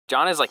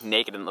John is like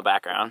naked in the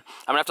background.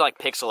 I'm gonna have to like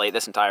pixelate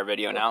this entire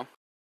video now.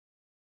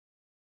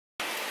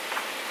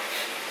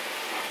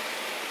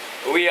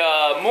 We,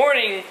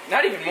 morning,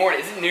 not even morning,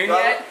 is it noon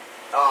yet?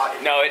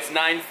 No, it's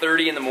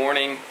 9:30 in the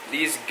morning.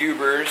 These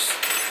goobers,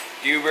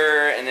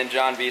 Goober and then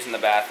John B's in the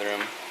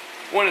bathroom,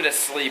 wanted to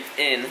sleep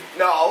in.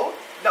 No,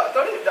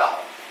 don't even, no.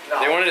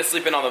 They wanted to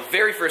sleep in on the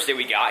very first day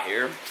we got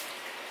here,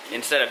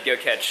 instead of go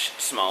catch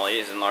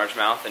smallies and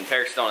largemouth, and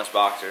Peric's still in his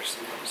boxers,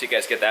 so you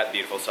guys get that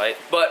beautiful sight.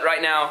 But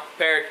right now,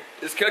 Peric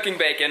is cooking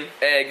bacon,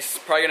 eggs,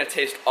 probably gonna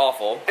taste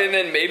awful. And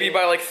then maybe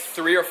by like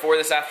 3 or 4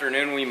 this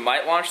afternoon, we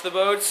might launch the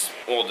boats.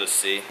 We'll just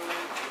see.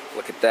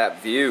 Look at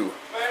that view.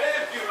 Man,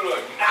 that view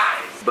look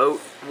nice. Boat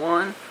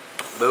 1,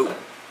 boat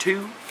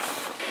 2.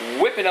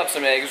 Whipping up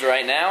some eggs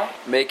right now,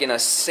 making a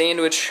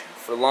sandwich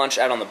for lunch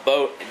out on the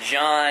boat.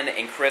 John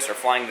and Chris are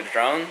flying the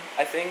drone,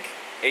 I think.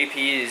 AP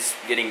is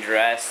getting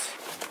dressed.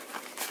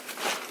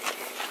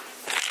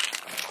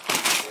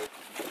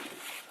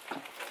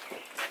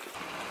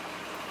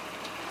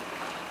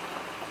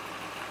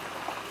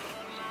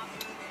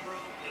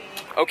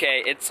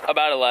 Okay, it's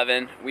about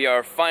 11. We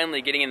are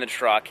finally getting in the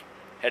truck,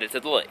 headed to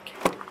the lake.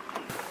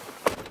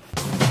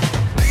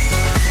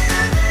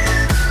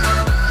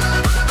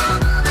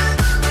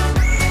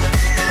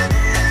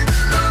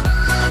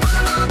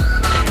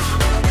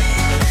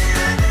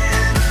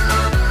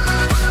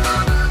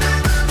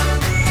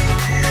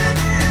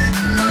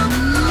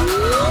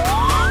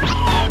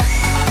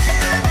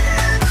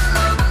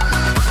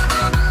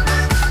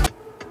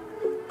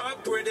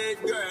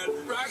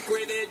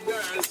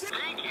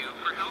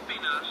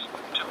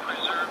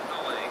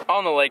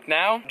 On the lake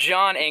now.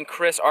 John and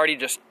Chris already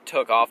just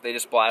took off. They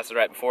just blasted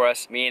right before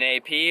us. Me and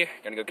AP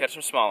gonna go catch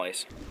some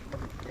smallies.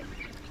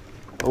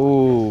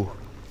 Ooh.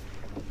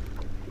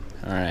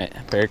 All right,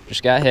 Peric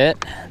just got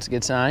hit. That's a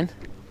good sign.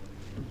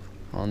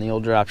 On the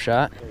old drop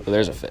shot. Oh,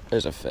 there's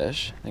a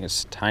fish. I think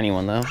it's a tiny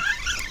one though.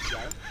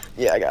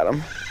 Yeah, I got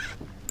him.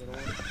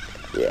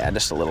 Yeah,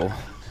 just a little.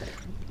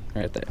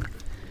 Right there.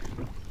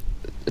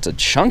 It's a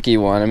chunky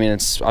one. I mean,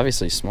 it's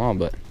obviously small,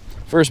 but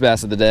first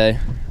bass of the day,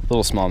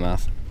 little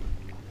smallmouth.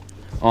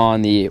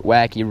 On the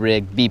Wacky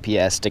Rig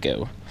BPS to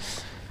go.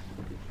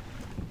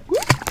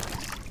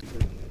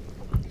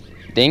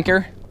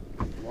 Dinker?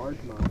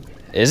 Largemouth.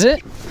 Is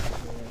it?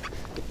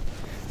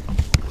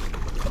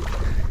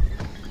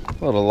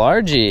 A little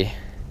largy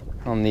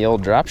on the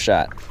old drop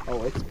shot.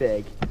 Oh, it's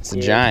big. It's a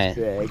giant.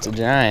 It's a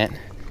giant.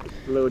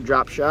 A little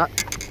drop shot.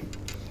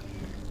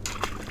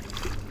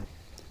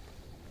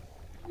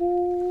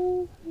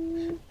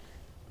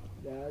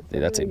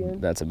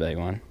 Dude, that's a big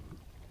one.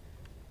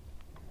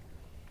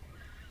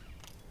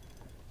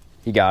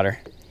 He got her.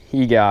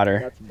 He got her.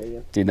 That's a big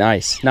one. Dude,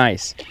 nice,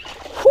 nice.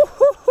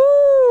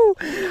 Woo-hoo-hoo!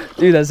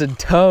 Dude, that's a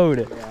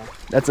toad. Yeah.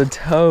 That's a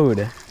toad.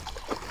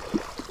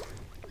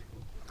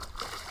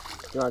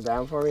 You want to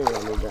grab him for me or you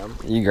want me to grab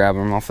him? You grab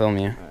him, I'll film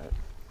you. All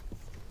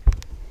right.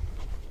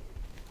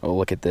 Oh,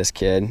 look at this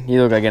kid.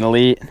 You look like an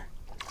elite.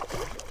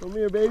 Come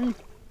here, baby.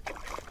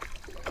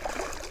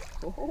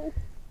 Oh.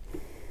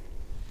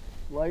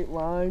 Light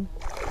line.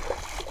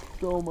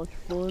 So much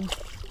fun.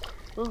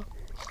 Oh.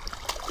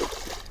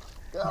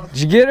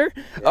 Did you get her?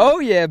 Yeah. Oh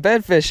yeah,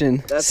 bed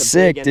fishing. That's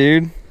sick,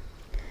 dude.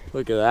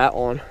 Look at that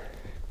one.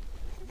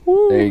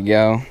 Woo. There you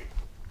go.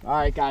 All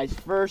right, guys.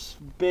 First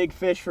big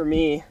fish for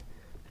me.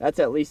 That's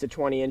at least a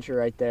 20-incher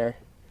right there.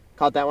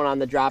 Caught that one on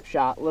the drop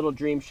shot, little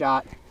dream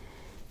shot.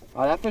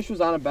 That fish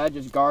was on a bed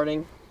just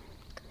guarding.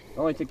 It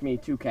only took me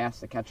 2 casts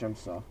to catch him,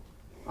 so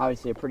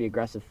obviously a pretty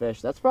aggressive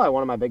fish. That's probably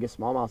one of my biggest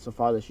smallmouth so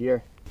far this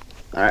year.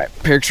 All right,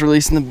 Peric's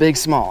releasing the big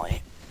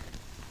smallie.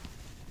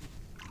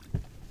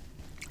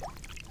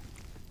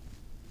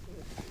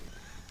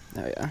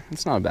 Oh yeah,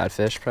 it's not a bad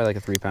fish. Probably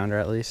like a 3-pounder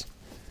at least.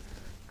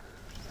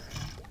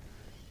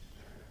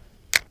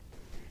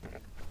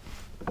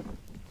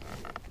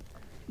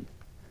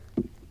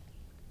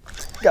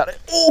 Got it.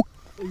 Oh!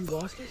 You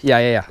lost it?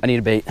 Yeah. I need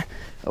a bait.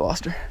 I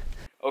lost her.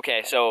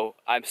 Okay, so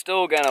I'm still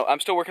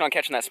working on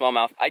catching that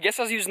smallmouth. I guess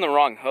I was using the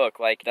wrong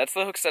hook. Like, that's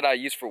the hooks that I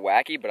use for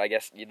wacky, but I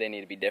guess they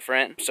need to be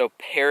different. So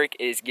Peric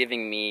is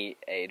giving me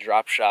a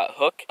drop shot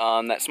hook.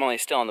 That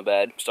smallie's still on the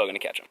bed. I'm still gonna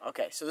catch him.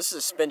 Okay, so this is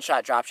a spin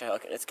shot drop shot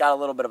hook, and it's got a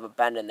little bit of a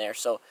bend in there,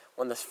 so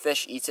when the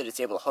fish eats it, it's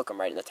able to hook him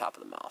right in the top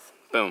of the mouth.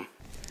 Boom.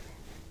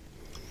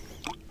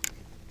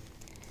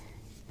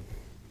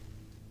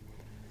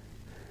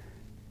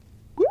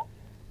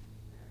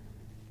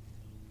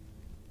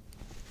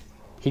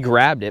 He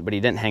grabbed it, but he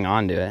didn't hang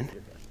on to it.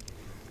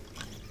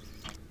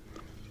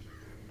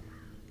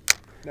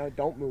 No,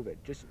 don't move it.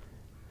 Just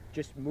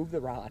move the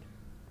rod.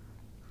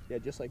 Yeah,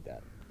 just like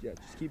that. Yeah,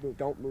 just keep moving.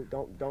 Don't move.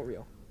 Don't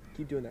reel.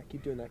 Keep doing that.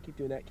 Keep doing that. Keep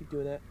doing that. Keep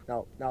doing that.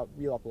 Now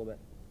reel up a little bit.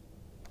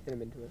 Hit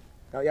him into it.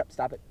 No, yep.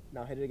 Stop it.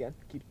 Now hit it again.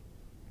 Keep.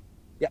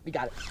 Yep, you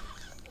got it.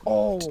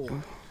 Oh.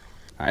 All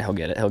right, he'll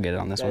get it. He'll get it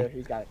on this one.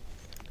 He's got it.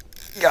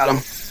 Got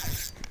him.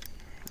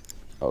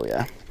 Oh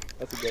yeah.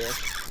 That's a good one.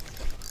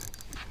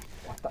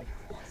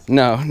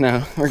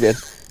 No, we're good.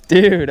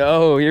 Dude,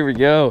 oh, here we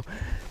go.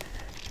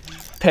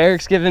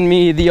 Peric's giving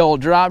me the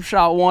old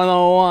Dropshot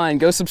 101.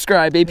 Go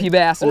subscribe,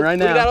 APBassing right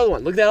now. Look at that other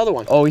one. Look at that other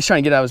one. Oh, he's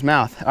trying to get out of his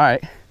mouth. All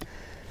right.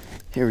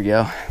 Here we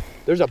go.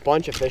 There's a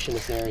bunch of fish in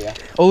this area.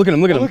 Oh, look at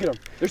him. Look at him. Look at him.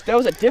 That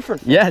was a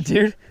different fish. Yeah,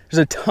 dude. There's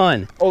a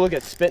ton. Oh, look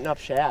at spitting up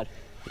shad.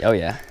 Oh,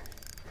 yeah.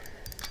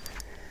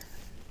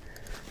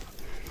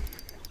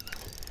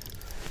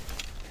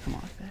 Come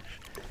on, fish.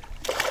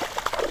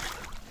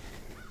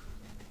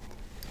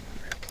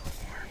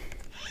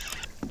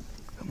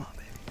 Come on,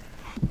 baby.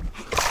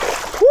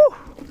 Woo!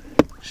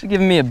 She's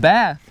giving me a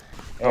bath.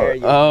 There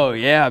you go. Oh,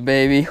 yeah,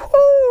 baby.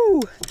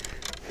 Woo!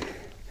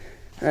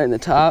 Right in the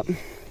top.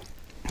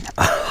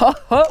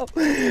 Oh,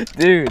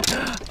 dude,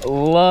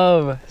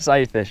 love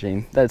sight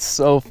fishing. That's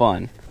so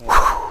fun.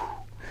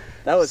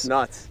 That was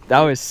nuts. That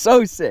was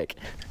so sick.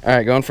 All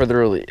right, going for the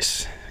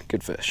release.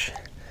 Good fish.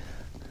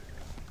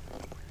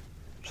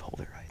 Just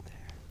hold it right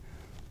there.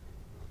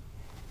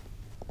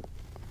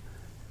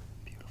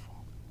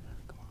 Beautiful.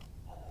 Come on.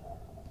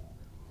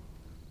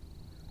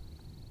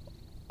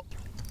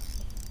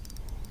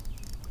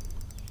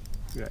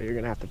 Yeah, you're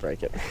gonna have to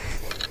break it.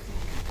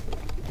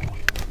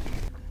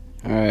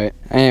 All right,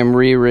 I am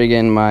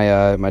re-rigging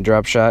my my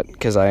drop shot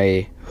because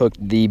I hooked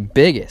the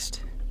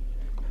biggest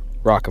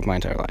rock of my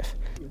entire life.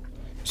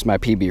 It's my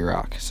PB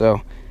rock.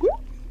 So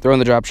throwing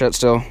the drop shot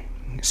still,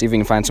 see if we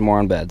can find some more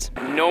on beds.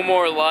 No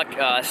more luck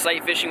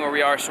sight fishing where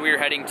we are, so we're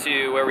heading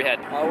to where we head.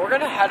 We're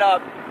gonna head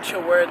up to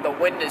where the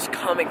wind is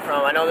coming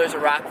from. I know there's a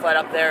rock flat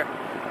up there.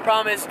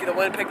 Problem is the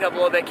wind picked up a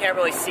little bit, can't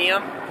really see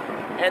them.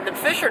 And the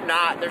fish are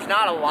there's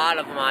not a lot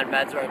of them on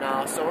beds right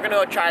now. So we're gonna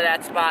go try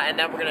that spot, and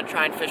then we're gonna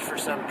try and fish for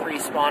some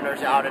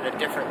pre-spawners out at a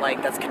different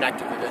lake that's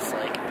connected to this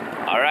lake.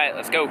 All right,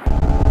 let's go.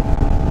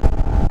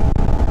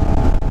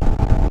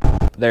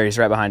 There, he's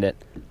right behind it.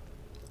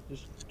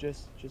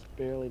 Just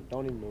barely,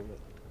 don't even move it.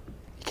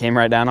 He came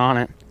right down on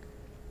it.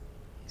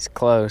 He's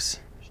close.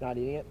 She's not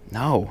eating it?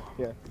 No.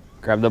 Here.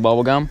 Grab the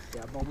bubble gum.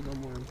 Yeah, bubble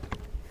gum worm.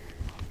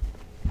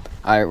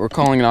 All right, we're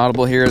calling an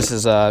audible here. This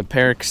is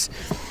Peric's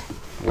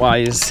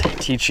wise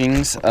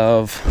teachings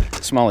of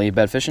smallie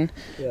bed fishing.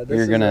 Yeah,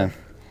 we're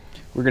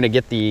gonna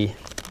get the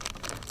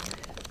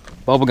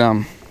bubble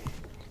gum.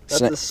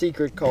 That's a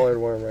secret colored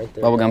worm right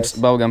there.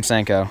 Bubblegum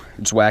Senko.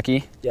 It's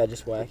wacky. Yeah,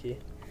 just wacky.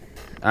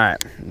 All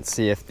right, let's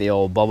see if the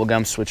old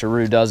bubblegum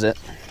switcheroo does it.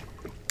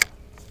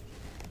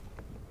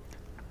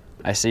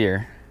 I see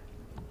her.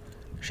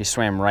 She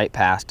swam right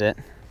past it.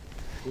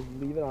 Just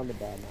leave it on the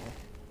bed now.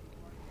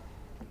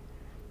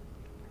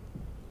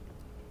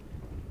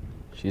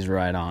 She's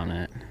right on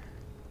it.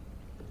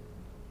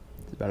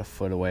 She's about a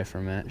foot away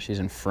from it. She's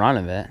in front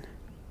of it.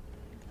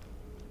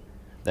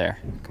 There,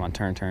 come on,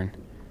 turn.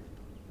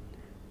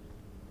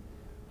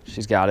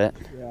 She's got it.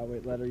 Yeah,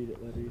 wait, let her eat it,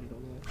 don't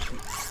let her.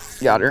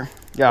 Got her.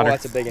 Oh,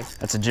 that's a big one.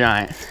 That's a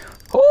giant.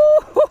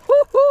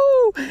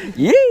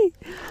 Yee!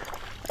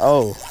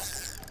 Oh.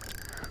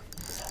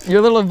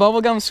 Your little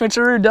bubblegum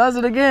switcheroo does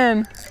it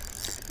again.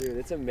 Dude,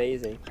 it's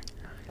amazing.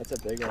 That's a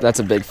big one. That's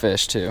a big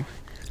fish too.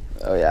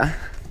 Oh yeah.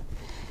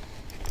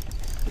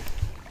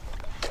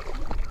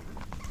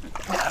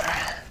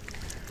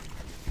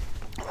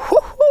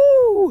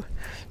 Woohoo!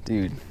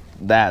 Dude,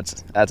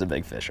 that's a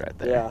big fish right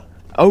there. Yeah.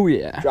 Oh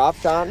yeah.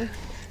 Dropped on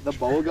the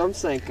bubblegum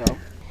Senko.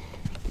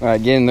 All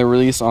right, getting the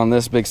release on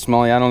this big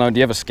smallie. I don't know, do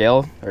you have a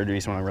scale or do you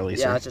just want to release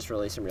it? Yeah, let's just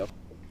release him real.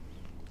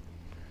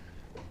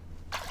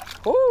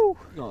 Woo!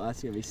 Oh,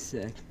 that's gonna be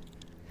sick.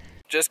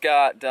 Just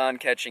got done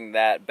catching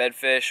that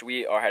bedfish.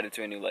 We are headed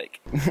to a new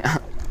lake.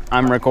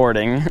 I'm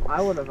recording.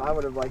 I would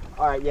have like,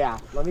 all right, yeah.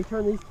 Let me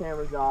turn these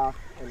cameras off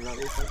and let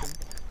me fucking.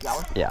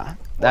 Yeah,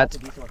 that's.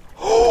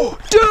 Oh,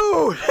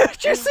 dude!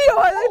 Did you see how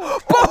I?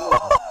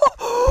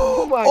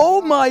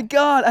 Oh my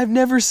God! I've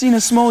never seen a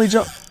smallie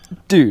jump.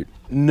 Dude,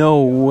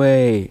 no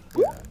way.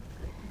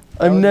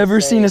 I've never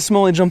seen a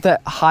smallie jump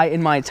that high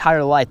in my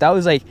entire life. That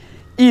was like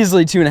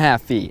easily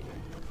 2.5 feet.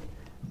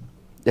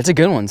 It's a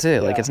good one too. Yeah.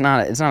 Like it's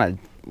not a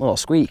little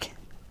squeak.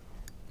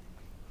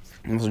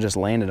 Almost just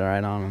landed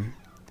right on him.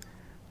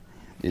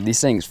 Dude,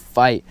 these things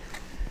fight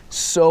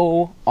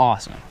so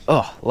awesome.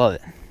 Oh, love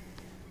it.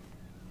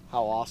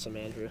 How awesome,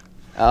 Andrew.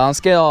 On a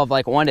scale of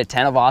like 1 to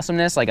 10 of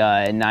awesomeness, like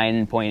a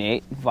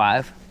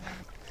 9.85.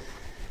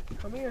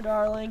 Come here,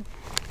 darling.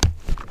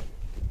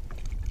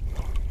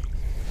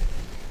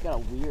 Got a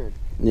weird.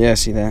 Yeah, I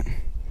see that.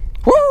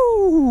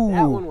 Woo!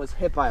 That one was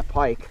hit by a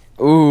pike.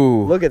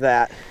 Ooh. Look at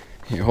that.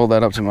 Here, hold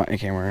that up to my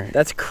camera.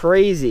 That's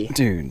crazy.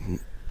 Dude,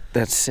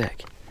 that's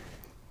sick.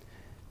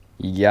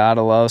 You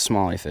gotta love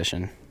smallie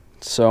fishing.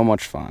 So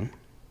much fun.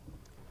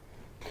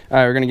 All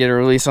right, we're gonna get a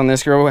release on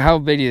this girl. How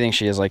big do you think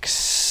she is? Like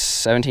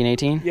 17,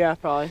 18? Yeah,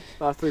 probably.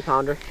 About a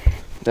 3-pounder.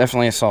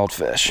 Definitely a salt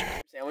fish.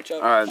 Sandwich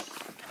up. All right,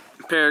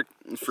 Peric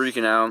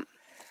freaking out.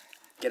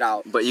 Get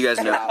out. But you guys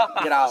know.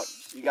 Get out.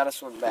 You gotta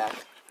swim back.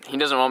 He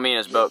doesn't want me in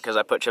his boat because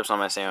I put chips on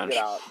my sandwich.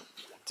 Get out.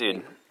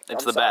 Dude,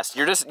 it's the best.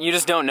 You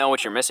just don't know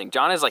what you're missing.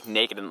 John is like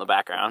naked in the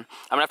background.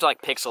 I'm gonna have to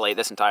like pixelate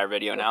this entire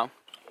video now.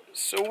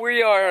 So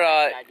we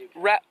are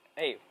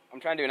hey, I'm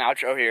trying to do an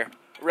outro here.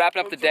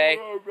 wrapping up the day.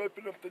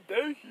 Wrapping up the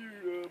day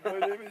here. My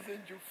name is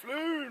Angel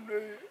FLAIR and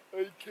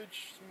I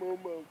catch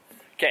smallmouth.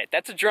 Okay,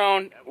 that's a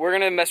drone. We're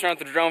gonna mess around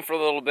with the drone for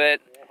a little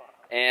bit.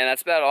 And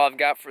that's about all I've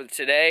got for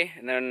today.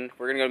 And then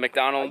we're gonna go to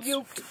McDonald's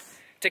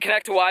to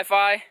connect to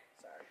Wi-Fi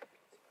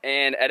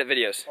and edit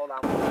videos. Hold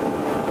on.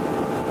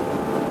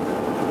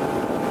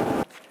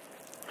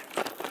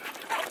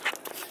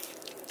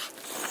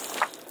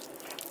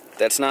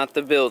 That's not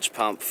the bilge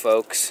pump,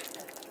 folks.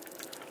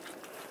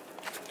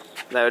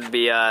 That would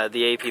be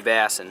the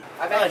Apbassing.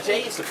 I bet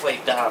Jay used to play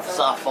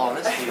softball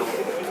in this field.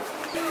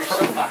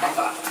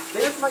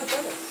 There's my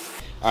tennis.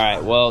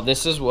 Alright, well,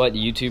 this is what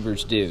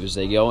YouTubers do, is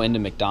they go into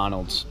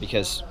McDonald's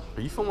because...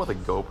 Are you filming with a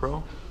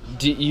GoPro?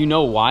 Do you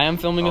know why I'm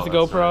filming with a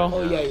GoPro?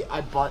 Oh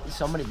yeah,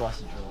 somebody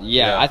busted you.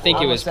 Yeah, I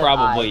think it was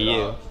probably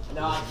you.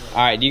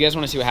 Alright, do you guys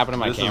want to see what happened to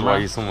my camera? This is why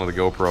he's filming with a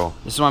GoPro.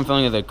 This is why I'm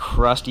filming with a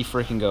crusty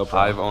freaking GoPro.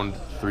 I've owned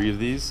 3 of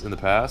these in the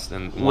past,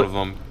 and one of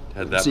them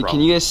had that problem.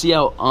 Can you guys see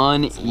how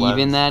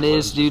uneven that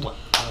is, dude?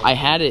 I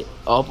had it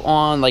up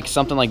on like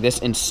something like this,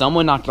 and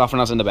someone knocked it off when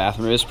I was in the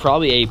bathroom. It was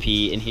probably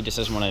AP, and he just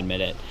doesn't want to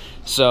admit it.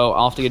 So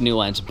I'll have to get a new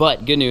lens.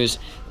 But good news,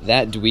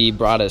 that dweeb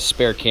brought a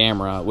spare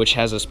camera, which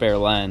has a spare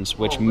lens,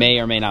 which may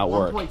or may not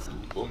work.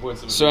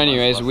 So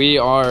anyways,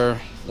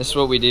 this is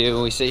what we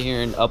do. We sit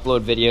here and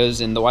upload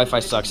videos, and the Wi-Fi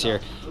sucks here.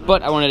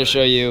 But I wanted to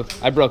show you,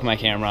 I broke my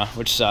camera,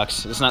 which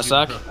sucks. Does it not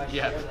suck?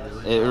 Yeah.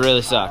 It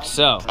really sucks.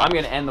 So I'm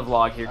going to end the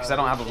vlog here because I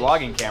don't have a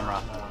vlogging camera.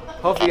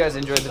 Hopefully you guys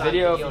enjoyed the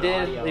video. If you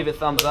did, leave a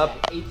thumbs up.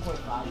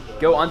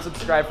 Go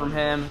unsubscribe from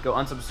him. Go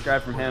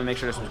unsubscribe from him. Make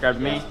sure to subscribe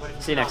to me.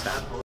 See you next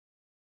time.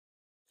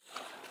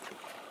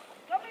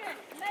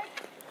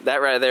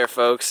 That right there,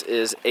 folks,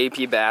 is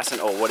Apbassing.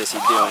 Oh, what is he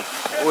doing?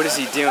 What is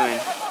he doing?